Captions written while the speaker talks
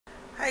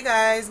Hi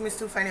guys,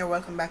 Mstoofine here.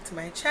 Welcome back to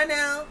my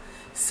channel.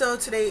 So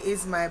today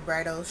is my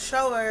bridal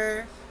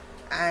shower,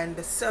 and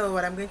so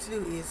what I'm going to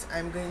do is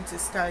I'm going to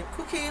start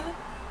cooking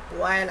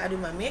while I do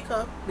my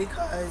makeup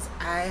because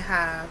I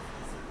have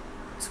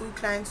 2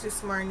 clients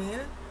this morning,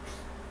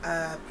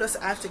 plus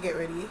I have to get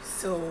ready,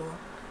 so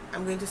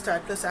I'm going to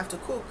start, plus I have to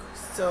cook.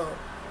 So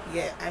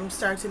yeah, I'm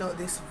starting out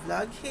this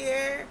vlog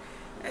here.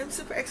 I'm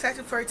super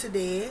excited for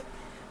today.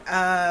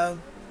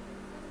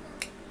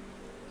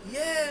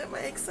 Yeah, I'm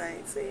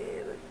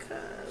excited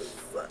because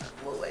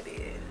my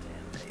wedding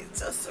is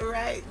just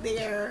right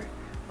there.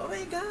 Oh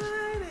my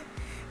god.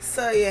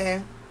 So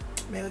yeah,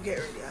 I'll get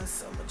ready.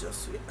 So I'm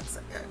just wait a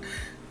second.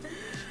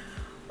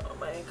 Oh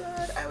my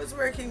god, I was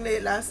working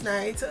late last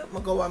night. I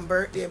go on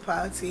birthday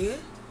party.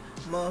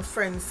 My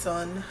friend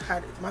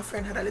had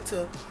a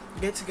little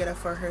get together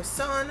for her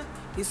son,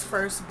 his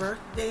first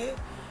birthday.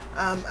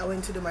 I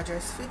went to do my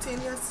dress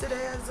fitting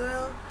yesterday as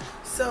well.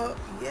 So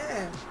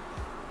yeah,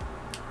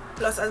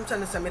 plus I'm trying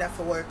to submit that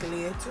for work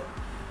late.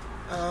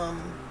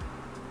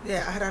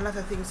 Yeah, I had a lot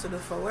of things to do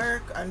for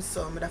work, and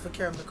so I'm gonna have to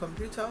carry my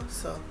computer,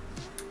 so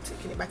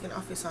taking it back in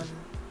office on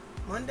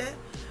Monday.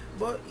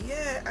 But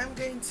yeah, I'm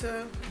going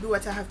to do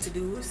what I have to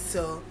do,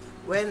 so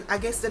when I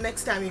guess the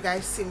next time you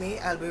guys see me,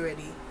 I'll be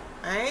ready.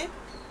 Alright?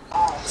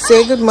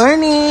 Say good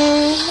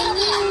morning,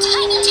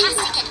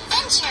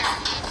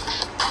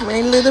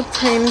 my little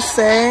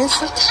princess.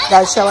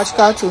 Guys, she watch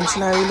cartoons, she's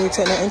not really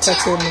taking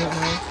entertainment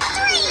now.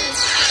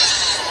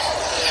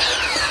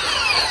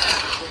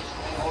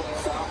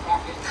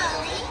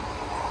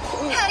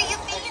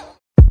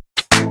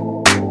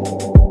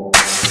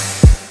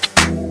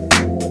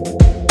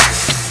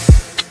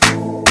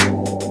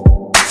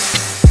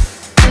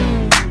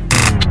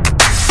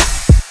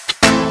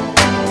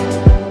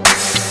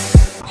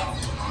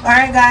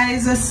 Alright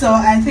guys, so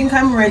I think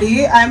I'm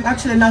ready. I'm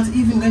actually not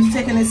even going to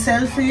take any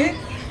selfie.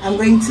 I'm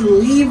going to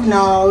leave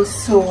now,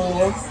 so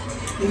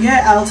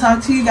yeah, I'll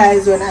talk to you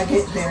guys when I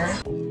get there.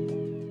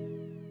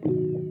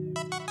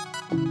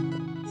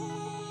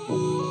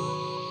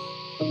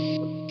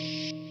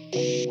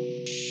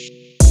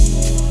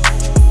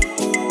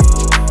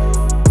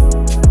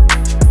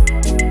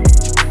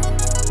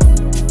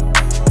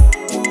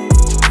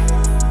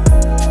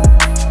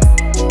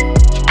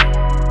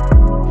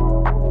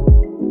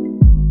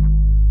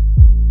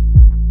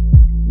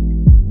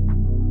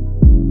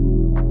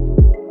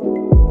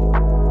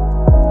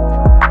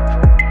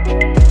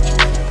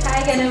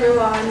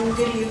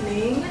 Good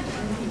evening.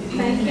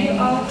 Thank you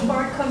all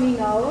for coming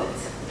out.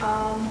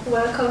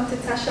 Welcome to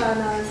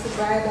Tashana's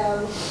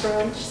bridal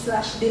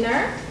brunch /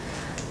 dinner.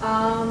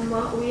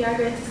 We are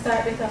going to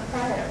start with a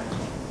prayer.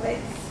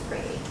 Let's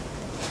pray.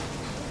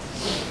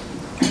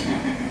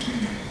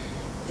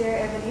 Dear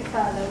Heavenly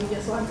Father, we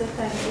just want to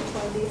thank you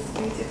for this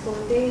beautiful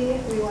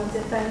day. We want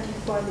to thank you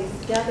for this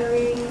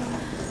gathering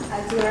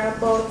as we are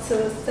about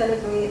to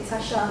celebrate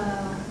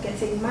Tashana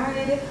getting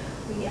married.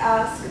 We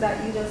ask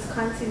that you just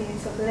continue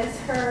to bless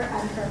her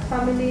and her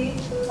family,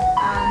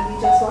 and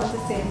we just want to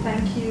say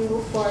thank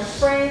you for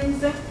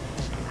friends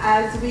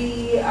as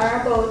we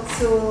are about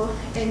to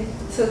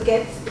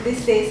get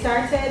this day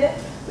started.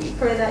 We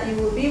pray that you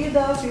will be with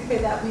us. We pray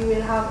that we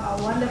will have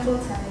a wonderful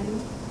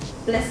time.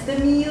 Bless the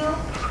meal.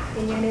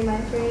 In your name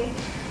I pray.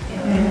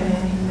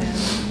 Amen.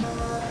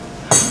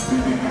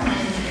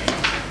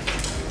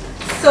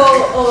 So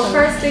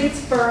first things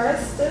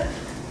first,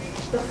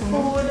 the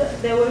food,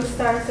 they will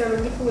start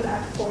serving the food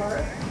at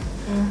 4.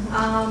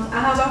 I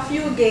have a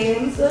few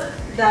games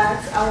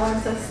that I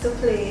want us to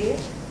play.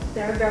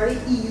 They're very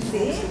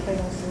easy.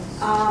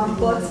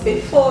 But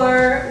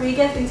before we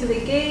get into the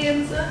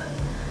games,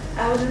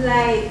 I would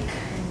like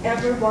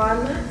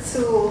everyone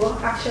to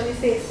actually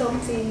say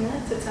something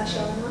to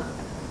Tashana.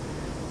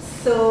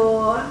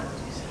 So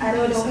I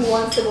don't know who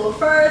wants to go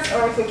first,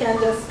 or if we can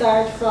just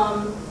start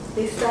from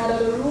this side of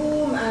the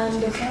room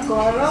and go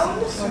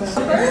around.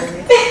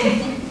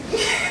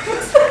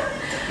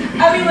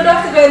 I mean, we don't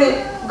have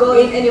to go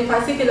in any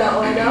particular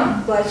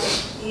order, but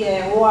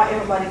yeah, we want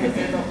everybody to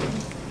say something.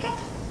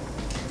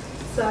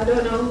 So I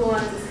don't know who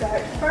wants to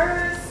start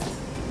first.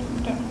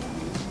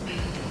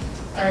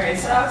 Alright,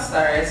 so I'll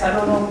start. So I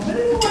don't know. What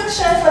do you want to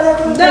share for that?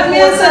 That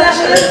means that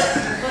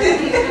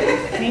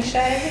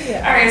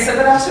Alright, so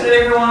good afternoon,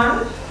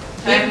 everyone.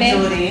 I'm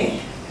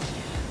Jody.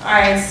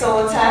 Alright,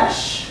 so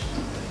Tash,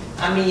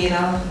 I mean,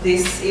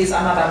 this is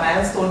another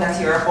milestone that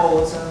you're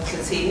about to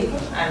take,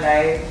 and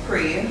I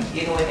pray,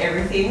 in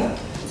everything,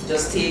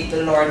 just take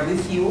the Lord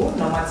with you,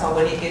 no matter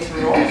when it gets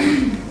rough,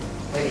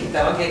 when it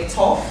ever gets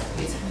tough.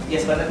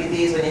 There's going to be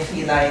days when you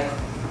feel like,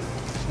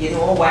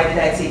 why did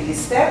I take this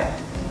step?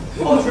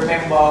 But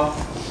remember,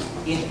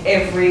 in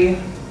every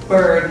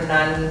burden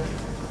and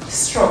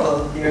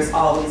struggle, there's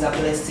always a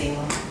blessing.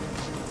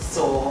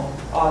 So,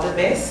 all the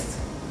best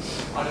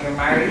on your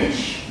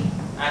marriage.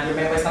 And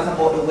remember, it's not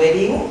about the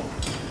wedding.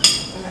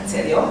 I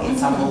tell you,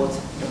 it's about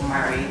the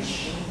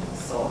marriage.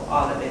 So,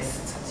 all the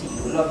best to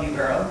you. Love you,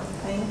 girl.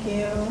 Thank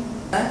you.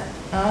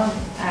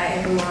 Hi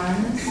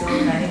everyone, so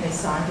my name is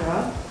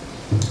Sandra.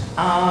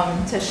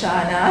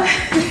 Tashana,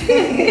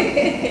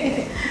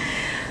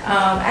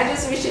 I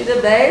just wish you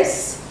the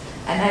best.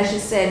 And as you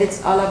said,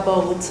 it's all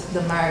about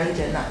the marriage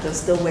and not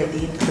just the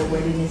wedding. The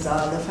wedding is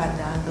all the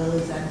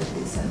fandangles and the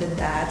this and the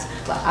that.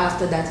 But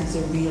after that is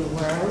the real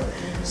world.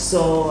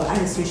 So I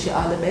just wish you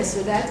all the best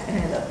with that,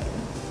 and I love you.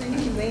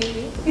 Thank you,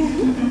 baby.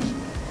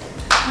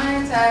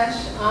 Hi,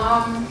 Tash.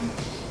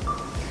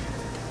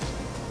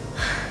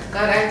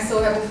 God, I'm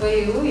so happy for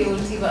you. You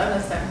won't even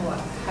understand how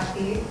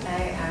happy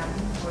I am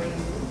for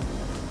you.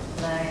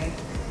 Like,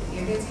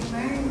 you're getting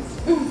married.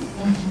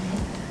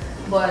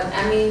 But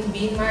I mean,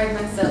 being married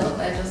myself,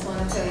 I just want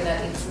to tell you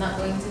that it's not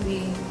going to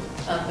be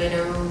a bed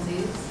of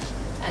roses.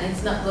 And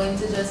it's not going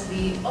to just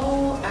be,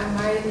 oh, I'm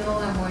married now,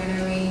 I'm wearing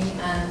a ring,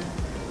 and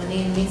my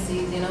name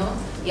Mrs., you know.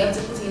 You have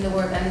to put in the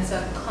work, and it's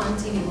a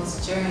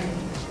continuous journey.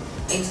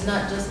 It's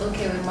not just,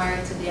 okay, we're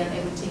married today and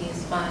everything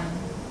is fine.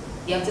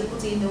 You have to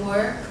put in the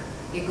work.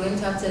 You're going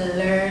to have to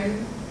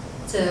learn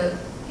to,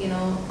 you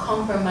know,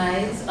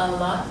 compromise a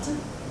lot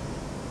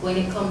when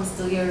it comes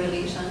to your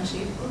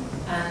relationship.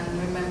 And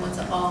remember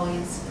to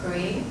always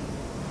pray.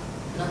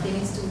 Nothing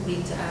is too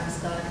big to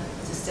ask God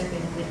to step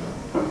in the middle.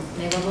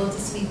 Never go to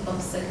sleep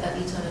upset at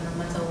each other no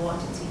matter what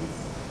it is.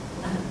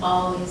 And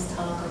always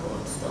talk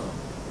about stuff.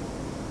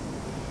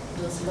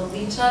 Just love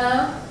each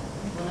other,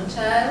 want a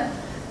child,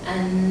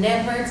 and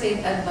never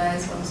take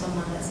advice from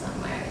someone that's not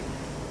married.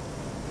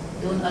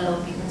 Don't allow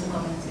people to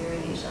come into your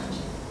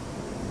relationship.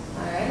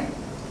 Alright?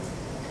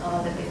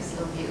 All the best.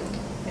 Love you.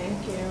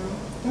 Thank you.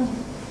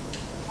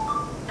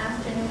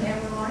 Afternoon,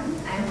 everyone.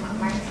 I'm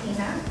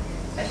Martina.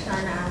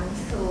 Tashana, I'm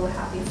so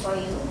happy for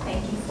you.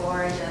 Thank you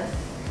for just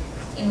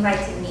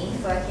inviting me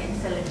so I can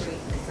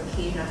celebrate this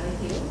occasion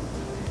with you.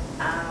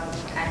 I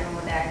know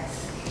that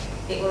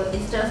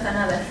it's just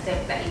another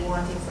step that you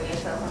wanted for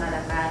yourself,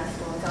 another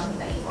milestone, something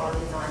that you've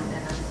always wanted,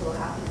 and I'm so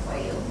happy for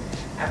you.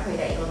 I pray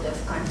that you'll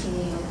just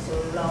continue to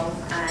love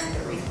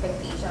and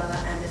respect each other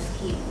and just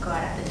keep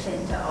God at the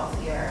center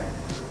of your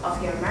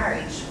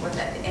marriage. But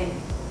at the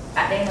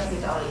end of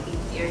it all, if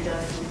you're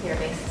just with your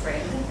best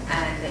friend,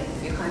 and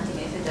if you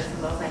continue to just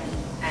love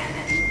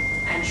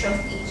and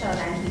trust each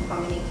other and keep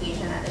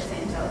communication at the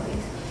center of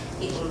it,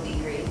 it will be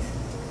great.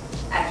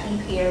 I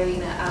keep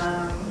hearing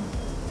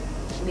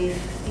this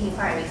Steve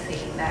Harvey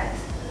saying that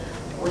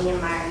when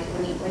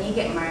you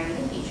get married,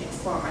 you should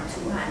form a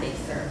two-handed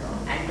circle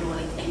and don't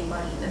let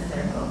anybody in the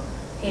circle.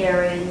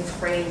 Parents,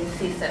 friends,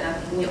 sister,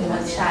 and even your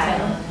own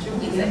child.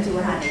 It's a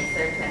two-handed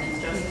circle and it's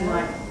just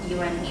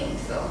you and him.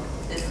 So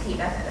just keep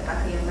that at the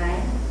back of your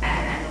mind,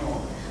 and I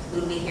know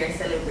we'll be here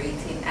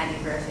celebrating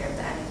anniversary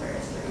after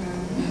anniversary.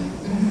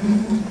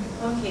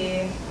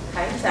 Okay.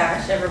 Hi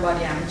Tash,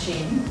 everybody, I'm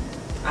Chin.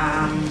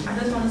 I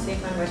just want to say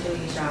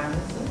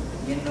congratulations.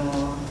 You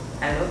know,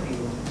 I love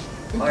you.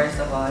 First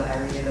of all, I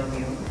really love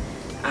you.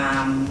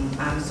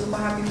 I'm super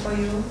happy for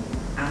you.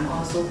 I'm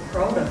also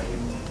proud of you.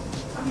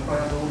 I'm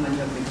proud of the woman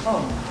you've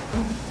become.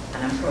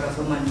 And I'm proud of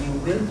the woman you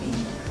will be.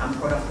 I'm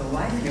proud of the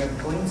wife you're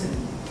going to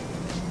be.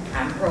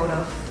 I'm proud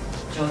of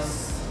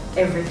just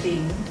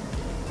everything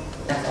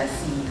that I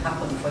see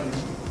happen for you.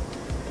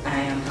 I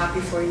am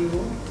happy for you.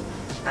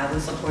 I will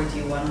support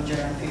you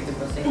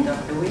 150%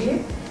 of the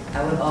way.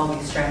 I will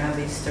always try my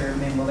best to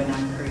remember when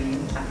I'm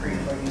praying. I pray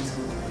for you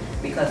too,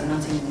 because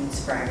nothing beats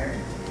prayer.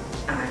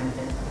 And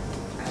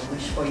I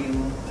wish for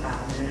you a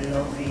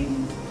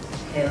loving,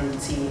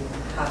 healthy,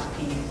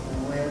 happy,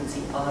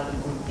 wealthy, all the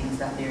good things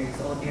that there is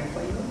out there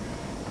for you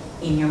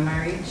in your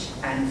marriage,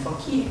 and for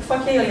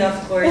Kaylee,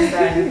 of course,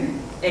 and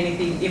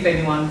anything, if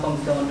anyone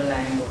comes down the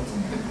line.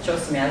 But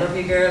trust me, I love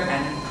you, girl,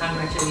 and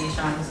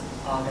congratulations,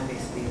 all the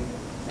best, baby.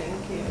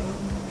 Thank you.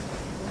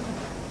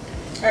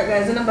 Alright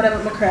guys, nobody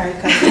about my cry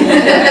because I'm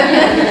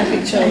going to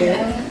picture you.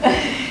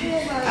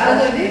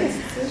 I'll do this.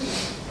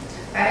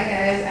 Alright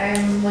guys,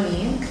 I'm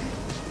Monique.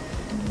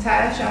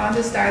 Tash, I want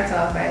to start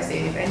off by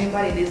saying if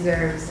anybody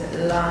deserves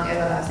long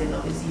everlasting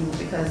love, it's you,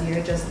 because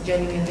you're just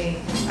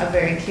genuinely a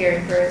very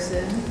caring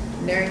person,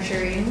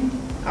 nurturing,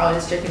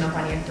 always checking up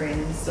on your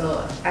friends.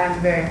 So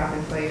I'm very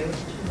happy for you.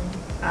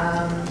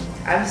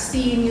 I've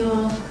seen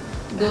you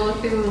go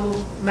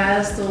through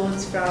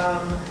milestones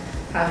from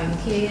having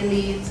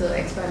Kaylee to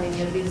expanding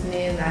your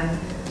business, and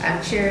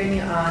I'm cheering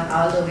you on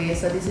all the way.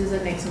 So this is the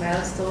next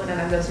milestone,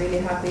 and I'm just really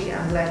happy.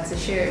 I'm glad to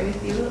share it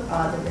with you.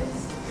 All the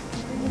best.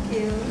 Thank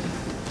you.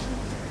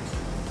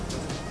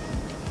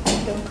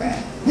 Don't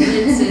cry.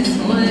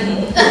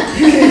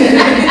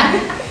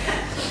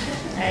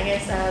 I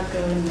guess I'll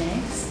go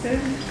next.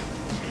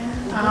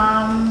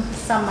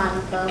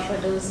 Samantha, for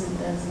those who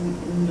doesn't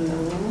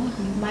know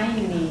my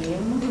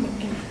name,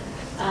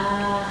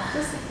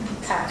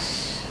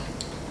 Tash.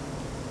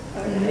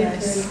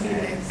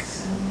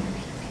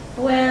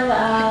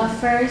 Well,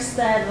 first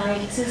I'd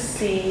like to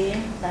say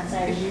that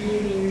I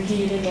really,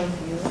 really love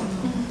you,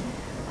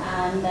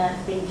 and I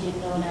think you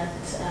know that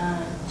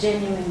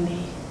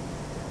genuinely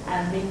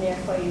I've been there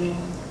for you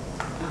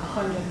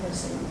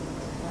 100%,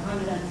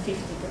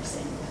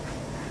 150%.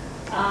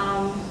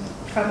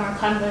 From our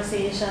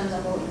conversations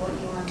about what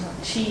you want to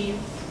achieve,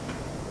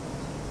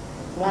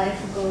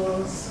 life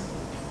goals,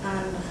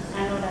 and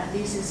I know that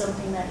this is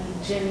something that you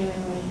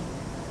genuinely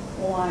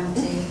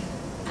wanted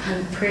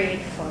and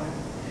prayed for.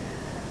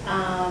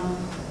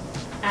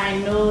 I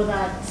know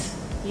that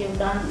you and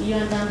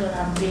Daniel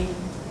have been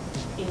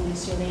in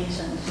this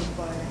relationship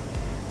or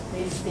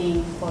this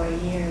thing for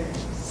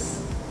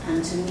years,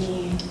 and to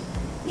me,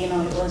 you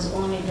know, it was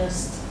only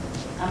just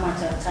a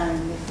matter of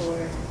time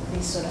before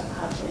this would have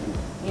happened.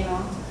 You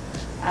know,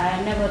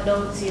 I never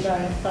doubted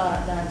or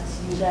thought that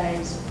you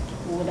guys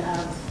would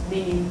have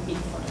been in it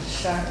for the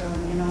short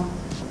run. You know,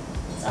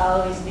 it's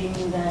always been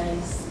you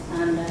guys,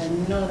 and I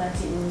know that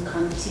it will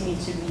continue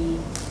to be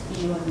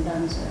you and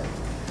Denzel.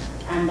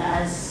 And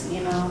as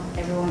you know,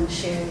 everyone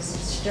shares,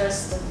 it's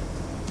just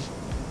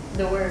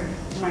the word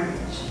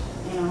marriage,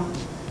 you know.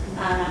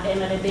 And at the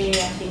end of the day,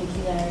 I think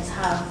you guys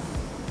have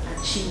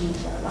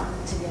achieved a lot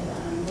together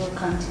and will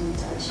continue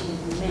to achieve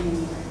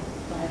many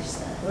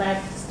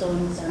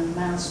lifestones and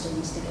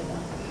milestones together.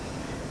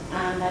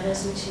 And I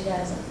just wish you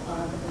guys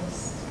all the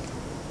best.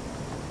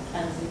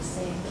 As they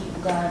say,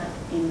 keep God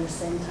in the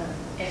center of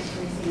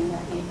everything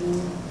that you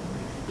do.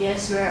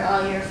 Yes, we're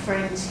all your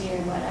friends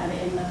here, but at the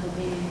end of the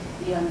day,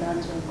 you and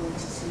Dance will go to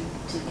sleep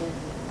together,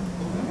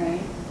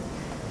 right?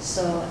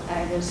 So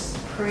I just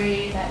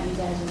pray that you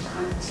guys will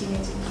continue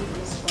to keep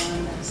this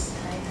bond as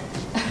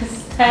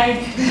tight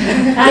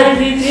as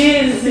it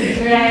is,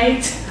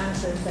 right? I'm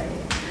so sorry.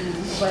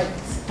 But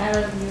I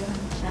love you,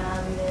 and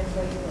I'll be there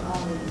for you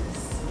always.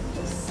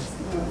 Just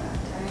know that,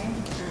 right?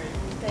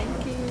 Thank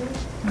you.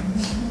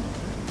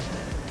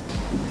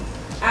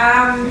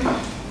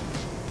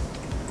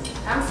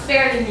 I'm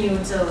fairly new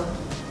to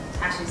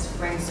Tasha's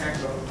friend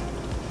circle,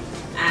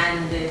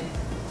 and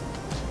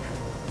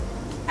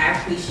I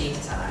appreciate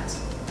it a lot.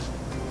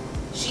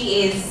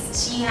 She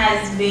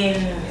has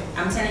been,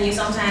 I'm telling you,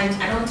 sometimes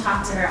I don't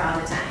talk to her all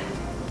the time.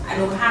 I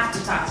don't have to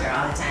talk to her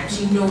all the time.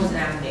 She knows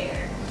that I'm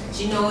there.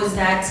 She knows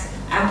that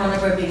I'm one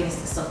of her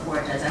biggest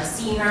supporters. I've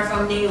seen her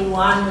from day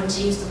one when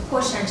she used to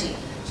push and she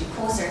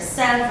posts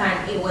herself,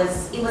 and it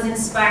was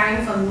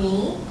inspiring for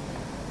me.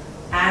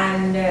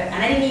 And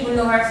I didn't even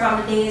know her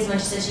from the days when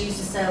she said she used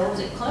to sell, what was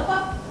it, Color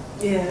Pop?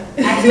 Yeah.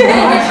 I didn't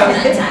know her from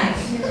that time.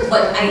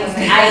 But I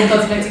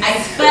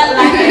felt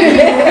like I knew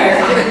her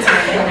from that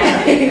time when I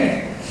met her.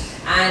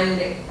 And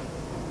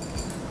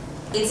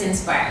it's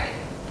inspiring.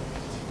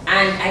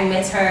 And I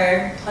met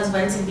her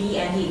husband-to-be,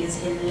 and he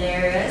is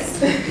hilarious.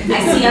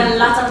 I see a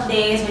lot of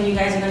days when you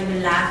guys are going to be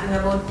laughing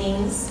about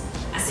things.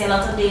 I see a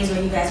lot of days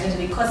when you guys are going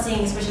to be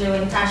cussing, especially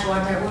when Tash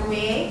wants her own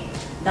way.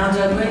 Now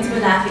you're going to be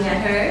laughing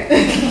at her.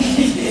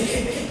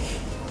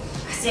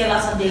 I see a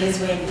lot of days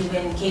when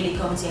even Kaylee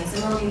comes in and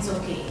says, "Mommy, it's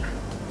okay.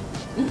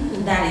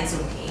 That it's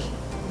okay."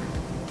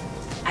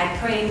 I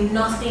pray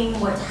nothing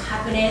but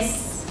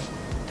happiness.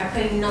 I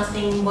pray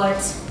nothing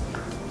but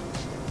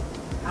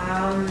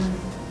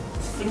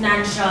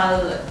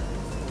financial,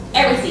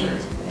 everything.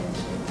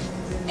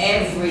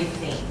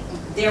 Everything.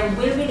 There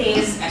will be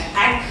days,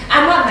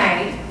 I'm not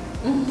married,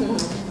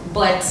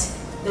 but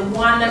the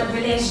one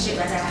relationship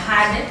that I've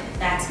had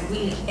that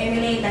really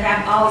emulate, that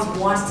I've always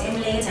wanted to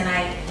emulate, and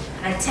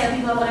I tell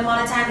people about them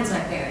all the time, is my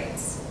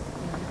parents.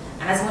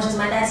 And as much as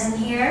my dad isn't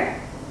here,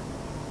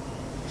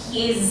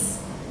 he is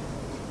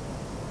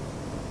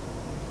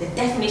the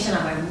definition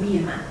of a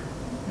real man.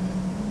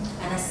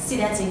 And I see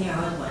that in your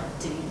husband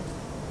too.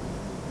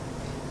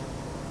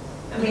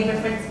 I mean, my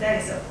friends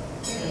today, so.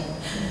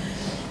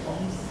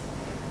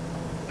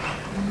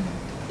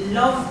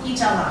 Love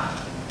each other.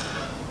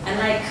 And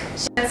like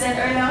Sharon said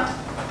earlier,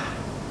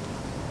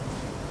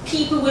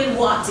 people will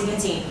want to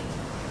get in.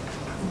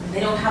 They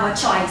don't have a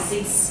choice.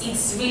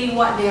 It's really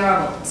what they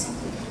are about.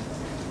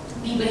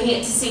 People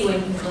hate to see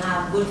when people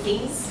have good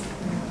things.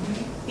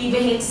 People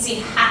hate to see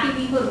happy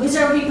people.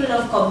 Miserable people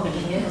love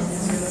company.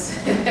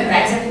 Yes. Right?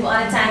 I tell people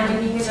all the time,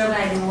 when you're miserable,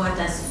 I don't want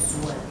us as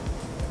well.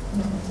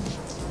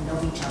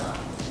 Love each other.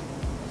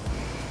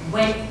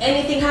 When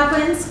anything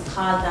happens,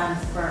 call them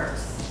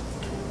first.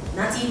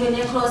 Not even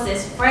your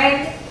closest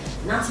friend,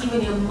 not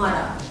even your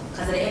mother.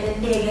 Because at the end of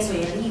the day, guess what?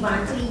 You leave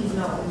and cleave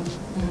now.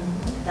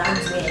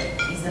 That's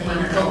where is the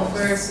man. Come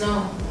first,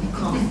 no.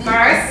 Come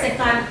first,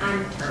 second,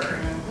 and third.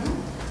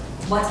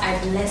 But I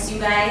bless you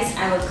guys.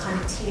 I will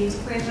continue to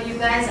pray for you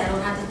guys. I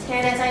don't have to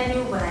tell that I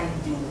do, but I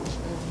do.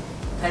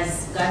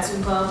 Because God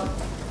soon come,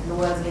 and the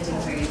world's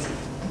getting crazy.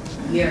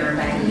 Year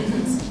by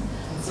minute.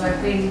 So I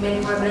pray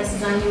many more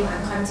blessings on you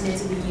and continue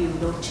to be you.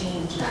 Don't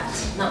change that.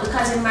 Not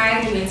because you're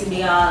married, you're going to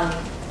be all.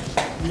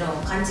 No,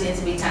 continue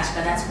to be Tash,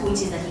 but that's who it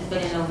is that he fell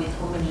in love with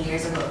how many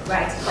years ago,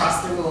 right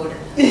across the road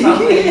from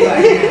where you are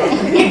now.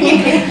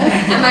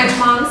 And my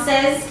mom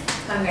says,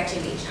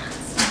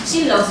 congratulations.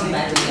 She loves you,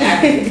 by the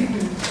way.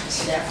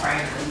 She's there for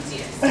all these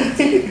years.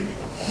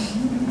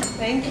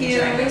 Thank you.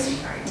 Enjoy, my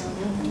sweetheart.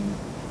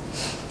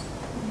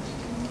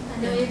 I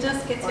know you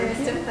just get your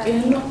step.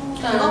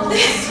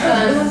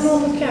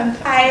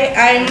 Hi,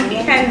 I'm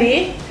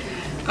Candy.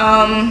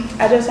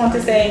 I just want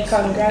to say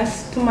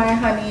congrats to my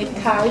honey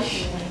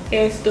Tash.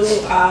 Here's to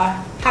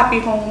a happy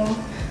home,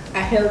 a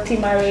healthy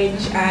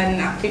marriage, and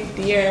a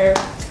 50-year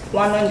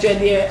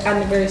 100-year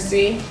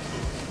anniversary,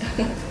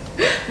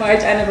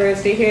 March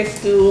anniversary.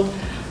 Here's to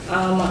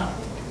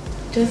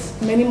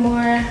just many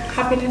more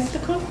happiness to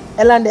come.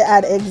 Ellen they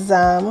had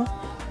exam,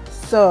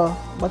 so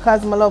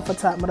because my love for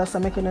talk, but also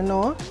making you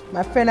know,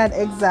 my friend had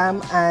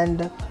exam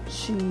and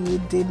she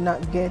did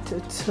not get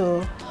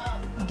to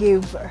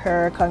give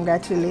her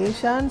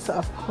congratulations. So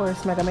of course,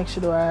 I'm gonna make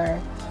sure to do her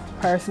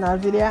personal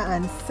video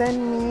and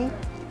send me.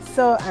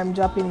 So I'm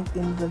dropping it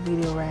in the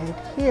video right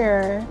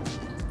here.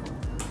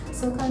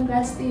 So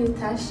congrats to you,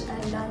 Tash,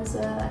 and I'm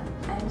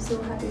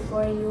so happy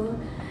for you.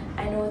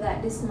 I know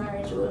that this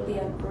marriage will be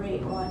a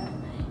great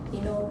one.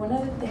 You know, one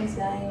of the things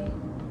that I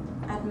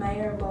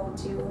admire about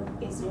you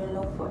is your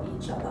love for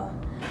each other.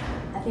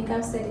 I think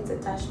I've said it to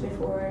Tash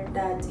before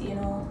that, you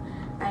know,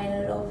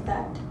 I love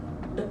that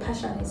the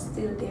passion is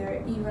still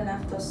there even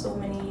after so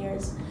many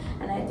years,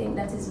 and I think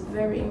that is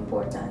very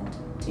important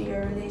to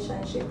your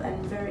relationship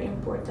and very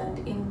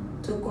important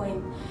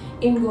going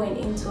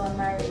into a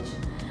marriage.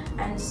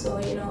 And so,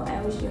 you know,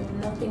 I wish you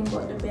nothing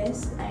but the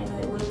best. I know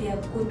it will be a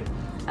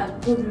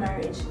good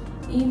marriage.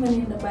 Even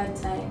in the bad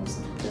times,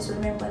 just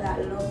remember that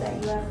love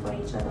that you have for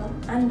each other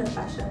and the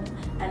passion,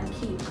 and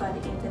keep God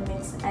in the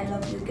mix. I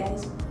love you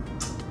guys.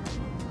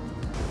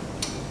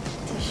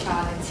 To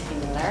Shauna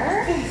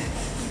Taylor.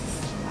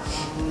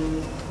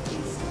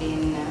 It's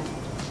been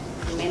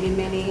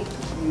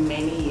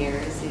many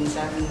years since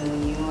I've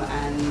known you,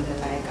 and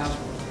like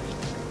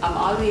I'm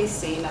always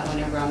saying that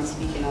whenever I'm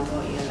speaking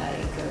about you,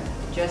 like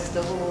just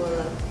the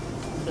whole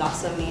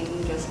blossoming,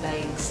 just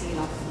like seeing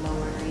a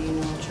flower, you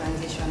know,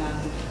 transition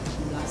and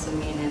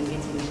blossoming and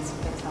getting its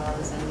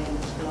petals and then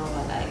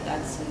flower, like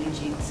that's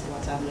legit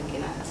what I'm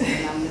looking at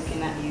when I'm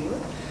looking at you.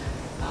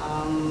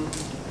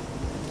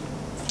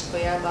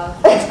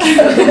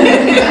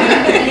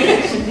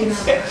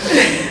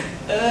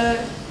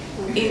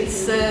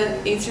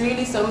 It's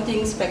really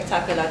something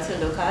spectacular to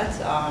look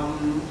at.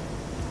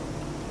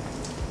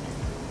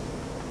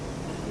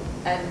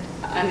 And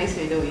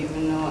honestly, don't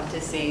even know what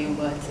to say,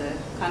 but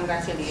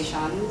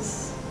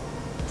congratulations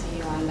to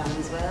you and Dan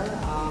as well.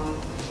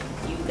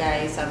 You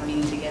guys have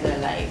been together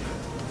like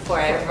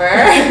forever.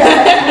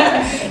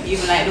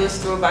 Even like those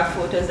throwback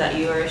photos that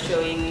you were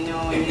showing, you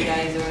know, when you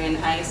guys were in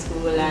high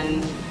school,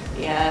 and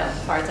yeah,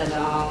 part of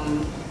the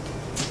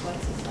what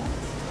is that?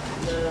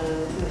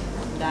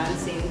 The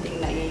dancing thing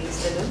that you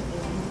used to do.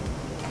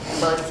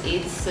 But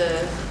it's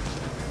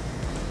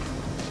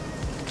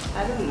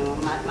I don't know,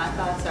 my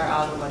thoughts are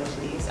all over the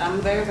place. I'm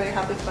very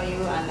happy for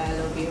you, and I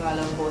love you. I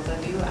love both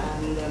of you,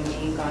 and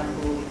may God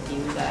go with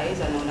you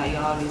guys. I know that you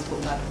always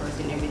put God first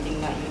in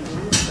everything that you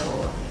do,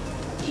 so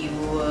you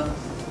will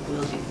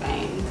be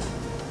fine.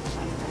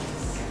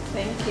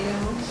 Thank you.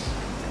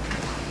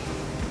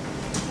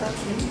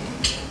 Okay.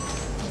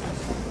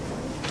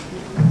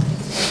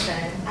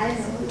 I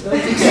know.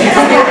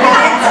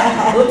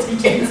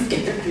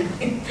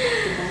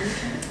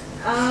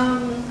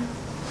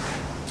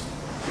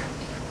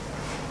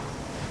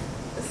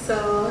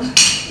 So,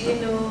 you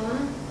know,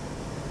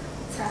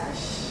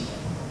 Tash,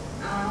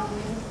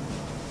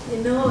 you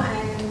know,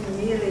 I'm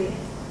really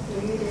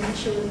and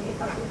truly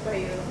happy for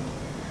you.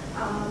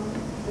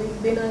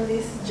 We've been on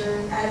this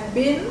journey. I've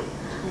been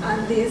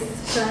on this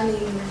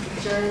planning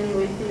journey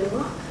with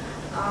you.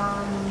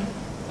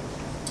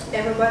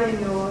 Everybody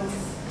knows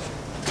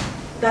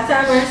that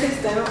I'm her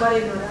sister. Everybody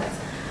knows that.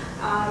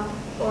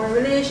 Our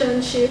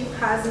relationship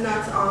has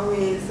not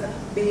always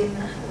been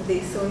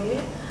this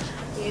way,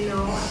 you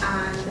know,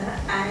 and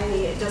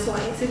I just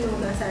want you to know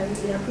that I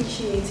really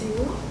appreciate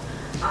you.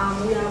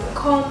 We have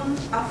come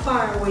a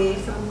far way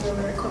from where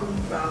we're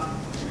coming from,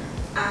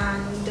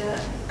 and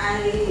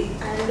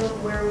I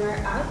love where we're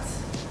at,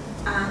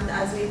 and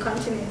as we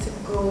continue to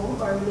grow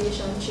our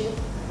relationship,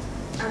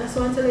 I just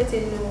want to let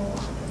you know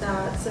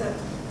that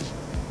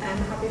I'm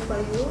happy for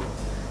you,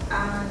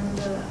 and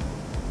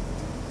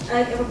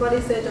like everybody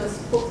said,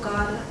 just put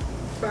God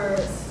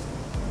first.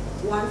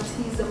 Once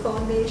He's the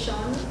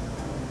foundation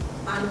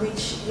on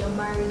which your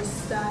marriage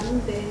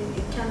stands, then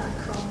it cannot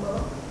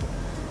crumble.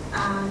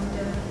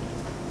 And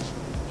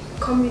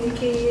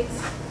communicate,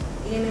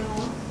 you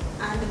know,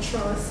 and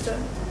trust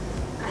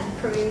and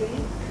pray.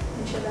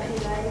 Ensure that you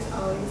guys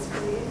always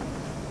pray.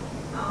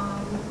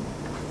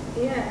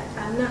 Yeah,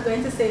 I'm not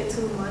going to say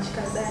too much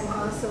because I'm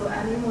also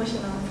an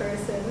emotional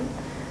person,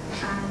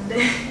 and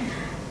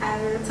I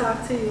will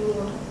talk to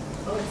you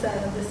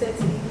outside of the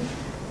setting,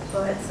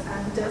 but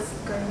I'm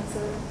just going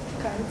to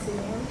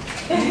continue.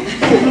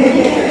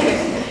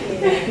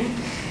 Yeah.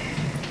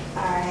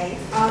 Alright,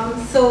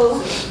 so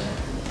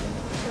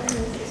what is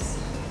this?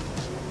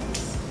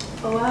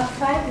 Oh, I have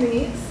 5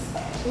 minutes.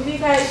 Would you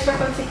guys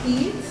prefer to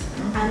eat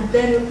and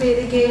then we play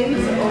the games?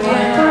 Or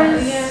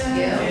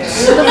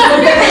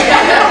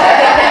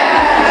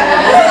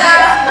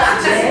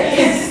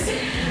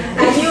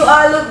And you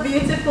all look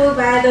beautiful,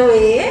 by the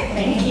way.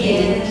 Thank you.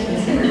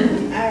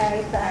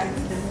 Alright, thanks.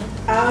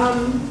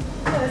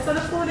 Yeah, so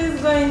the food is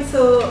going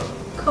to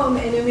come come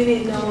any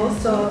minute now,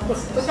 so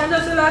we can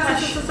just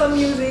relax, listen to some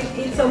music,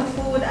 eat some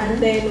food,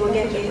 and then we'll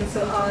get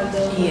into all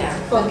the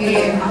fun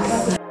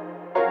games.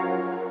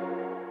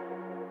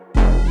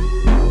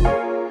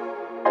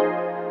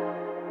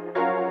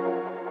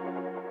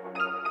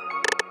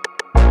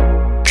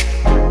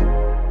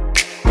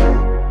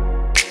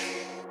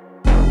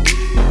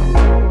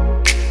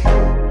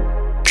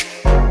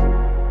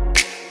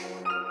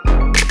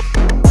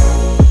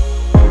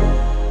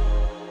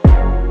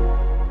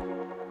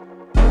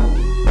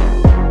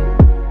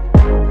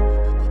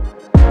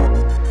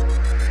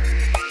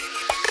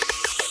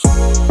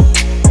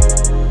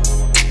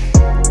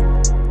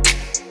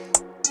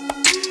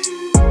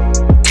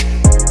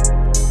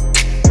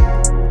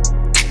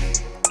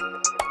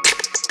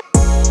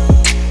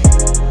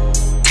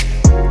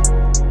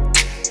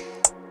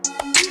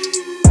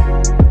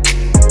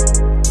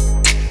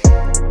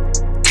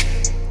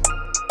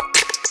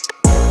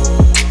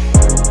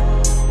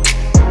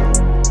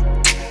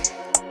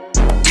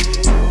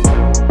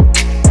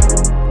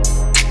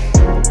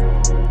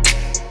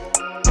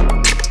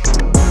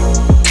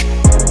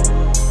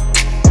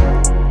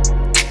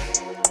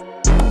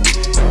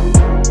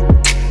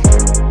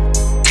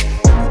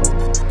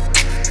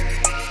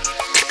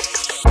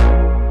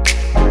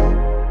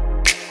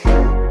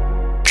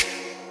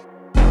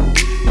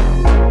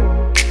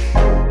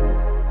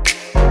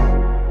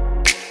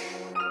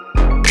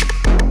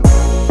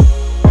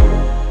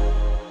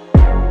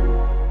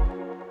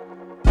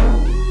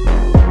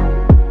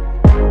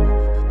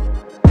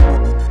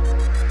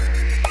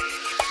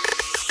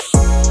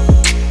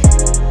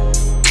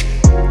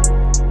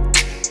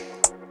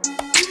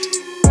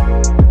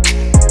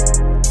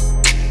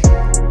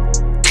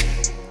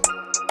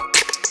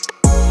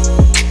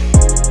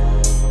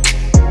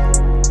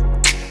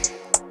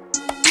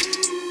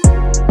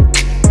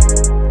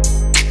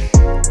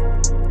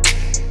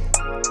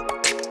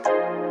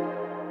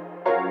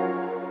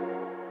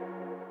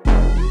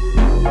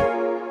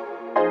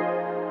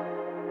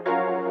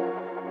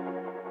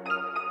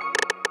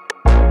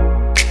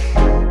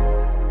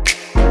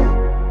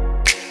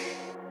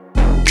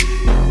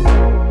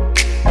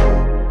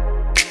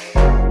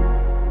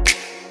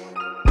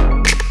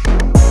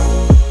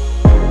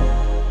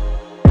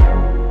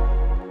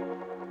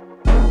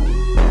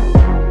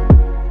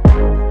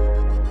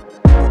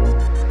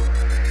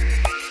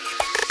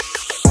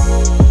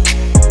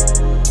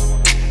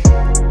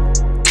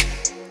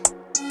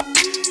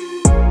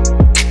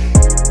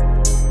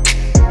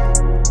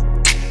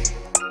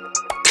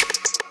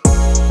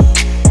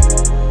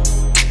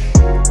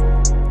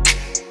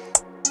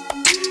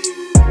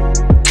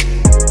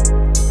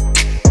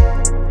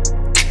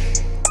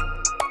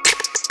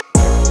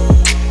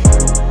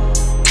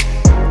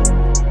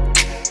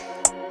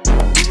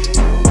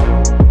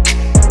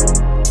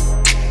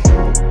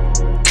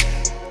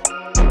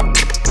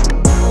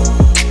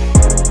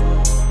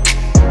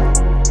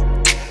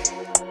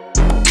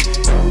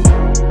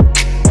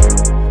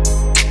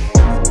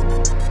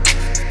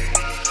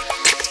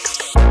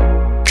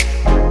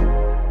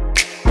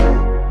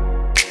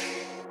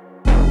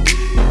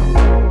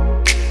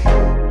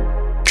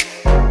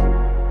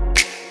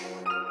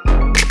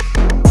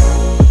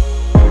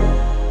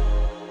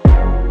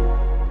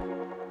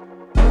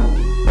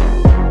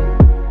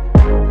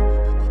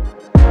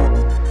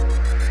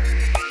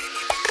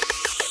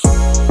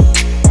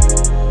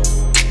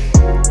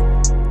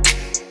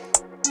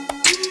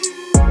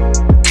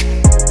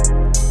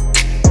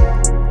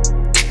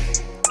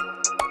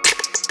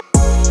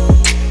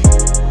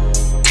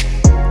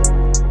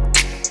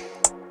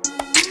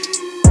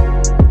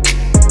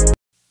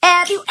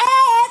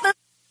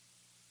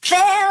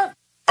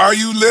 Are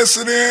you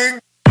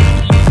listening?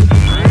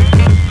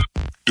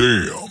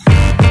 Damn.